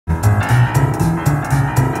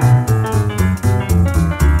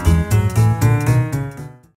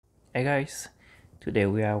Hey guys, today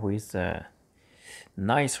we are with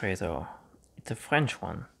nice razor. It's a French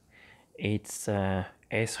one. It's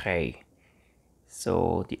SReiht.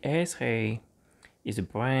 So the SReiht is a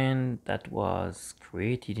brand that was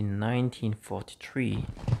created in 1943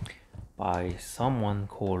 by someone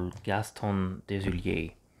called Gaston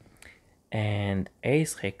Desulliers. And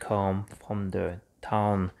SReiht comes from the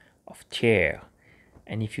town of Thiers.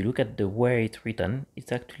 And if you look at the way it's written,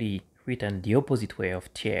 it's actually written the opposite way of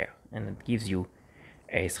Thiers, and it gives you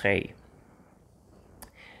SReiht.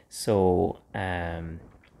 So I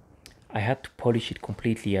had to polish it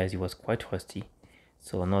completely as it was quite rusty.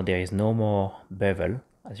 So now there is no more bevel,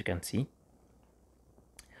 as you can see.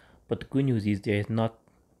 But the good news is there is not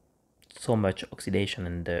so much oxidation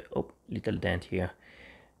in the little dent here,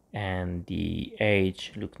 and the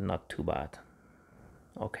edge looks not too bad.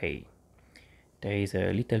 Okay, there is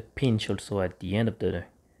a little pinch also at the end of the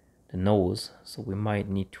nose, so we might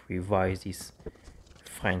need to revise this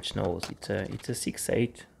French nose. It's a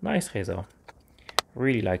 6/8, nice razor,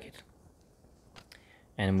 really like it.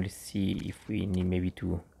 And we'll see if we need maybe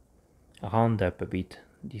to round up a bit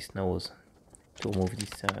this nose to remove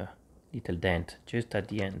this little dent just at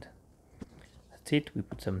the end. That's it. We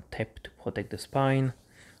put some tape to protect the spine.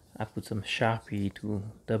 I put some Sharpie to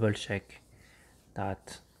double check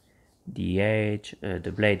that the edge,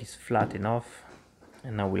 the blade is flat enough,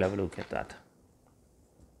 and now we'll have a look at that.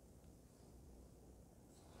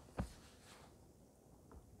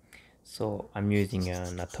 So I'm using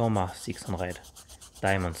an Atoma 600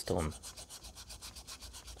 diamond stone,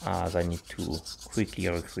 as I need to quickly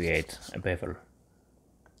recreate a bevel.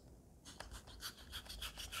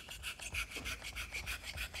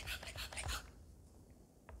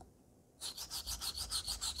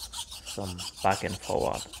 Some back and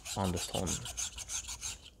forward on the stone.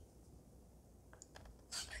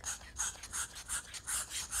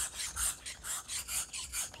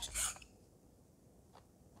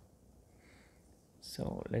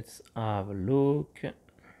 So let's have a look.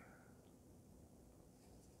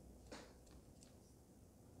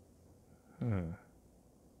 You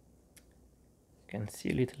can see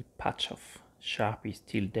a little patch of Sharpie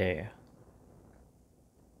still there.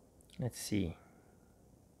 Let's see.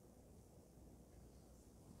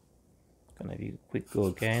 Gonna be a quick go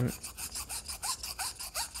again.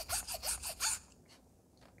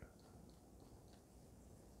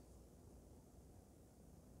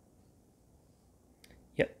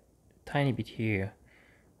 Yep, tiny bit here.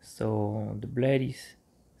 So the blade is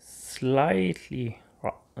slightly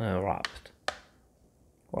wrapped.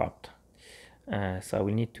 So I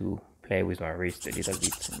will need to play with my wrist a little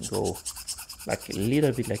bit and go like a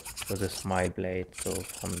little bit like it was a smile blade. So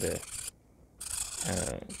from the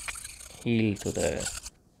heel to the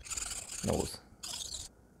nose.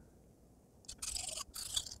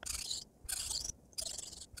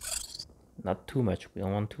 Not too much. We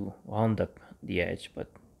don't want to round up the edge, but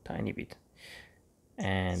tiny bit.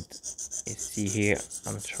 And you see here,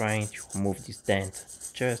 I'm trying to remove this dent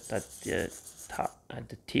just at the top, at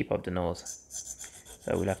the tip of the nose.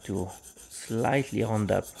 So I will have to slightly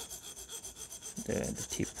round up the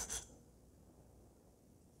tip.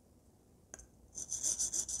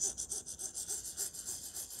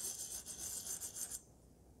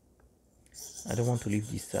 I don't want to leave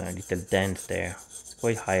this little dent there. It's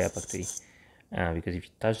quite high up actually, because if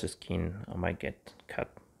you touch the skin, I might get cut.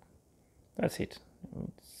 That's it.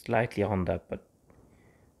 It's slightly round up, but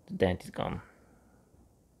the dent is gone.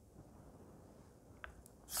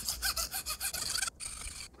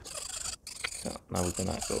 So now we're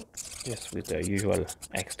gonna go just with the usual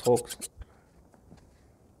X strokes.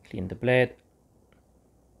 Clean the blade.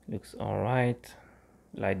 Looks alright.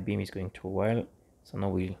 Light beam is going through well. So now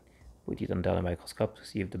we'll put it under the microscope to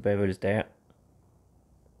see if the bevel is there.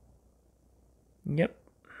 Yep,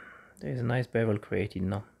 there is a nice bevel created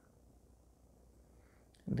now.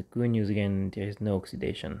 And the good news again, there is no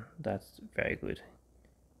oxidation. That's very good.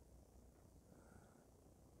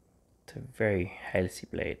 It's a very healthy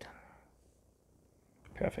blade.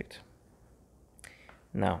 Perfect.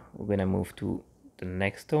 Now we're gonna move to the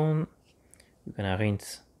next stone. We're gonna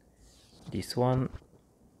rinse this one.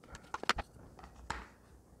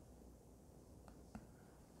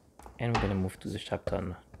 And we're gonna move to the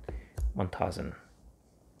Shapton 1000.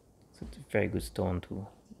 So it's a very good stone to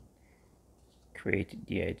create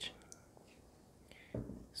the edge.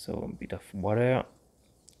 So a bit of water,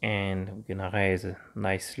 and we're gonna raise a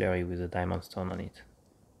nice slurry with a diamond stone on it.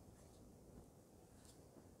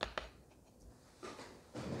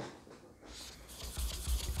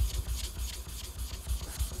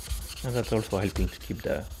 And that's also helping to keep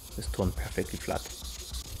the stone perfectly flat.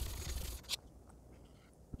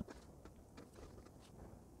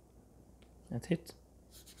 That's it.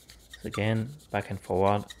 So again, back and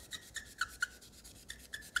forward.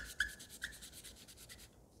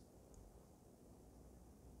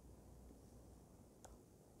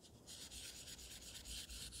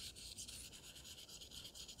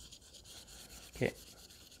 Okay.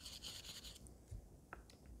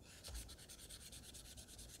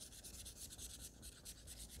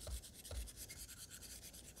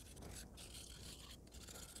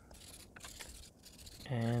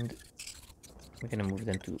 And we're gonna move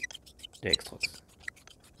them to the extracts.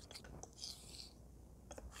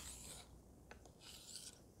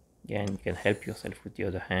 Again, you can help yourself with the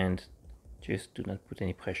other hand, just do not put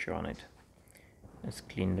any pressure on it. Let's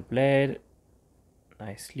clean the blade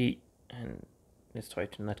nicely and let's try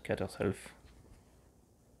to not cut ourselves.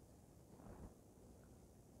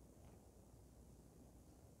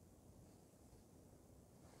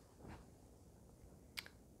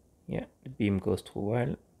 Yeah, the beam goes through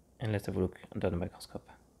well, and let's have a look under the microscope.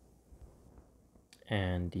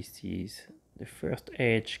 And this is the first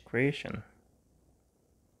edge creation.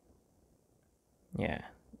 Yeah,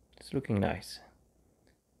 it's looking nice.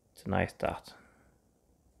 It's a nice start.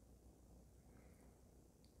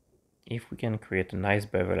 If we can create a nice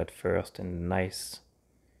bevel at first and a nice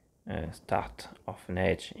start of an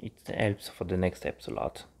edge, it helps for the next steps a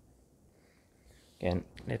lot. Again,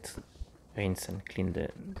 let's rinse and clean the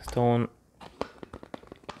stone.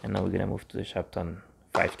 And now we're gonna move to the Shapton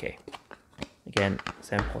 5K. Again,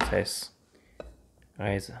 same process.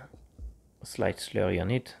 Raise a slight slurry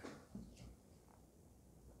on it.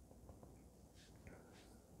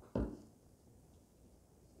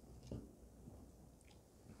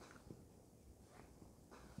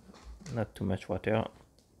 Not too much water,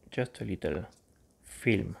 just a little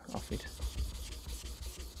film of it.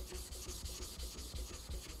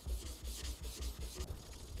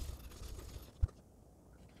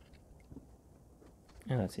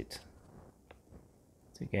 And that's it.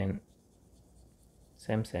 So again,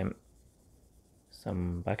 same,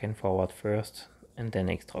 some back and forward first, and then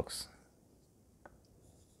extracts.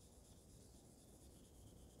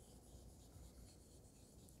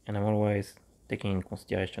 And I'm always taking in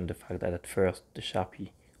consideration the fact that at first the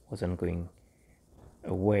Sharpie wasn't going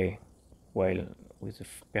away while with a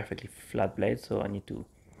perfectly flat blade, so I need to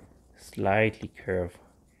slightly curve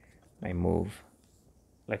my move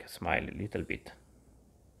like a smile a little bit.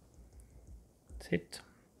 That's it.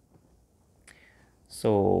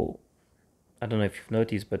 So I don't know if you've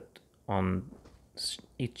noticed, but on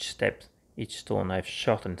each step, each stone, I've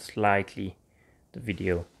shortened slightly the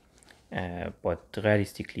video, but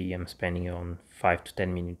realistically I'm spending around 5 to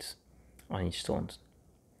 10 minutes on each stone.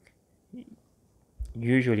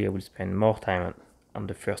 Usually I will spend more time on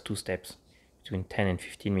the first two steps, between 10 and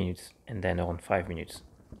 15 minutes, and then around 5 minutes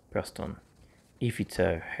per stone, if it's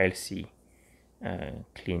a healthy,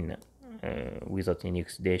 clean, without any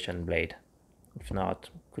oxidation blade. If not,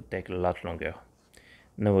 it could take a lot longer.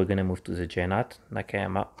 Now we're gonna move to the JNAT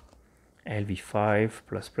Nakayama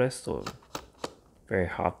LV5++, so very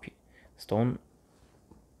hard stone.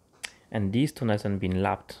 And this stone hasn't been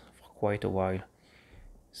lapped for quite a while,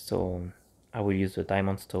 so I will use the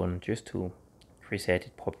diamond stone just to reset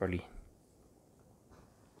it properly.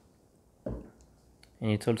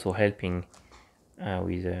 And it's also helping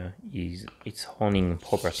with its honing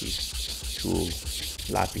properties to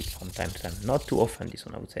lap it from time to time. Not too often, this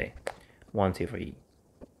one I would say, once every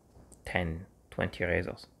 10-20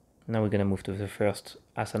 erasers. Now we're gonna move to the first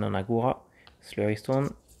Asano Nagura slurry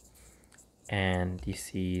stone, and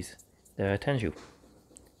this is the Tenju.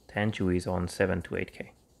 Tenju is on 7 to 8K.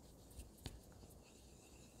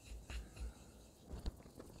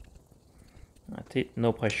 That's it,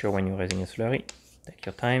 no pressure when you're raising a slurry. Take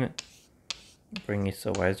your time, bring it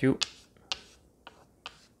so as you,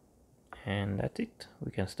 and that's it,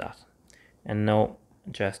 we can start. And now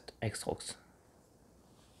just extracts.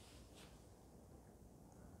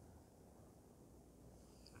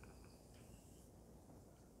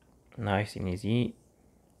 Nice and easy.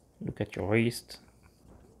 Look at your wrist,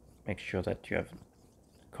 make sure that you have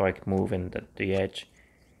correct move and that the edge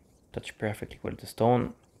touch perfectly well the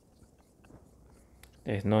stone.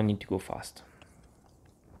 There is no need to go fast.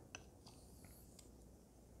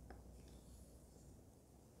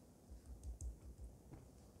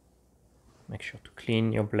 Make sure to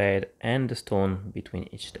clean your blade and the stone between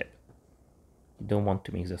each step. You don't want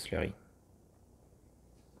to mix the slurry.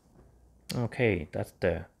 Okay, that's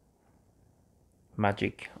the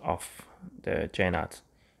magic of the JNAT.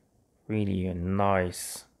 Really a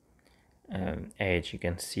nice edge. You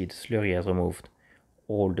can see the slurry has removed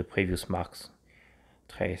all the previous marks,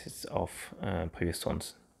 traces of previous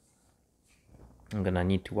stones. I'm gonna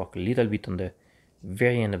need to work a little bit on the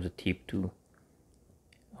very end of the tip to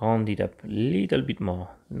round it up a little bit more,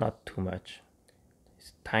 not too much.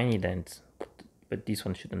 It's tiny dents, but this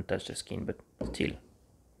one shouldn't touch the skin, but still.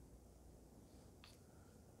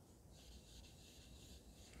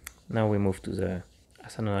 Now we move to the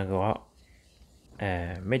Asanonagora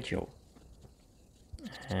Medio,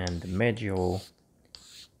 and the Medio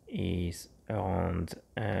is around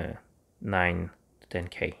 9 to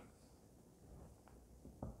 10k.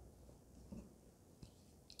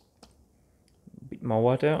 Bit more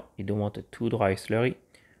water. You don't want a too dry slurry,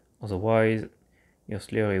 otherwise your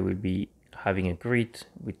slurry will be having a grit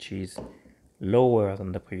which is lower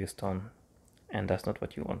than the previous stone, and that's not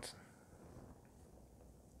what you want.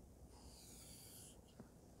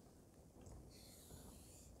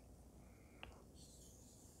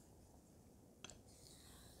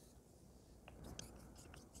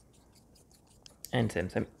 And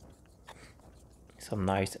same, some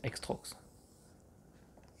nice X strokes.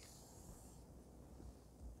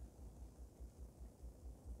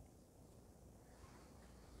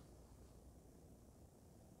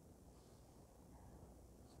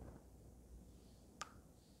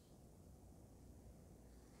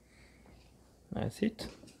 That's it.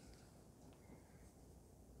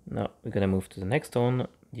 Now we're gonna move to the next stone,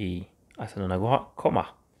 the Asanonagora Koma,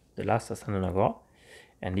 the last Asanonagora,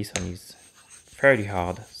 and this one is fairly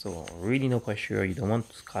hard, so really no pressure. You don't want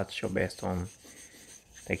to scratch your bare stone.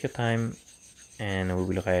 Take your time, and we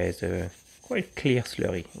will raise a quite clear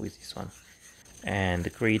slurry with this one, and the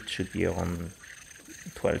grit should be around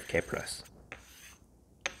 12k plus.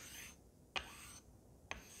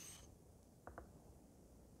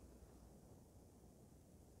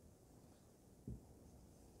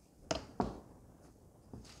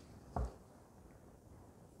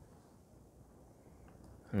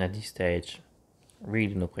 And at this stage,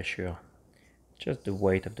 really no pressure, just the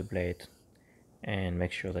weight of the blade, and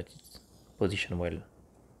make sure that it's positioned well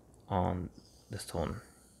on the stone.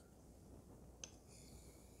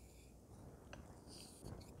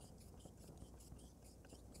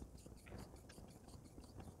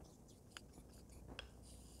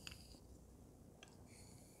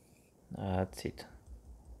 That's it.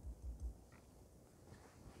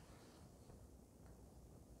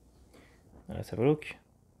 Let's have a look.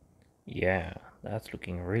 Yeah, that's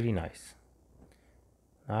looking really nice.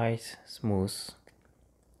 Nice, smooth,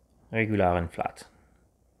 regular and flat.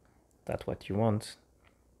 That's what you want.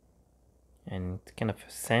 And it's kind of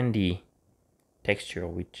a sandy texture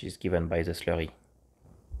which is given by the slurry.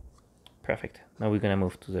 Perfect. Now we're gonna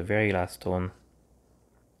move to the very last stone,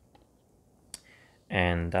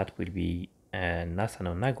 and that will be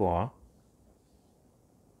Asanonagora.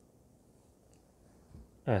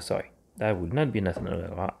 Sorry, that will not be an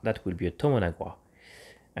Asanonagora, that will be a Tomonagora.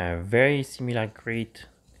 Very similar grit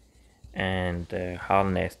and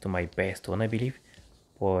hardness to my bare stone, I believe,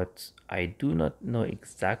 but I do not know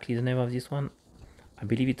exactly the name of this one. I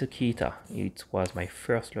believe it's a Kita. It was my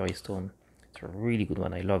first slurry stone. It's a really good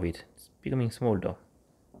one, I love it. It's becoming small though.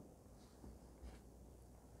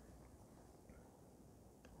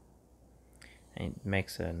 And it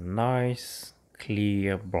makes a nice,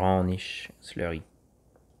 clear, brownish slurry.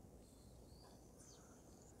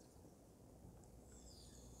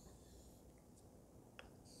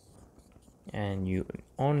 And you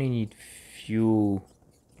only need few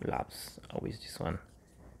laps with this one,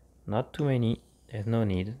 not too many, there's no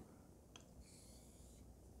need.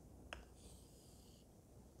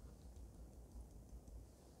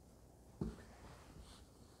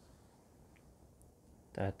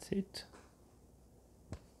 That's it.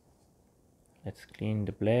 Let's clean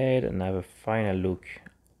the blade and have a final look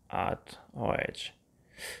at our edge.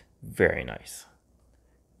 Very nice.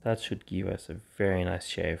 That should give us a very nice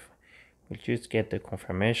shave. We'll just get the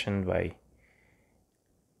confirmation by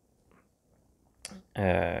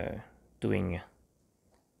doing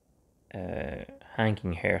a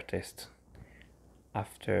hanging hair test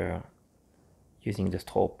after using the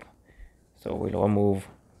strobe. So we'll remove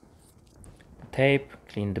the tape,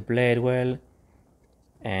 clean the blade well,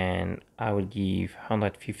 and I will give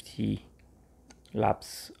 150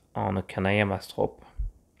 laps on a Kanayama strobe.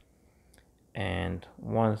 And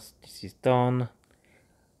once this is done,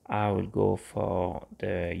 I will go for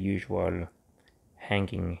the usual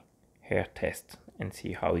hanging hair test and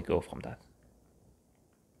see how we go from that.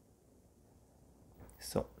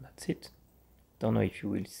 So that's it. Don't know if you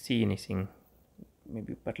will see anything,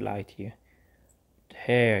 maybe bad light here. The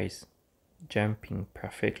hair is jumping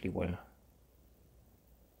perfectly well.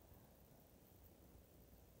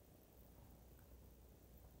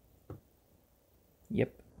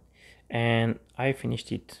 Yep. And I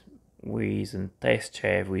finished it with a test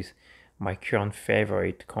shave with my current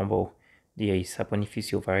favorite combo, the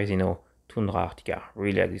Saponificio Varesino Tundra Artica.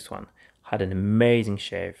 Really like this one. Had an amazing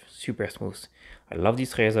shave, super smooth. I love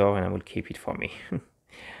this razor and I will keep it for me.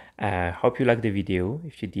 Hope you liked the video.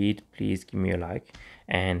 If you did, please give me a like.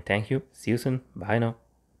 And thank you. See you soon. Bye now.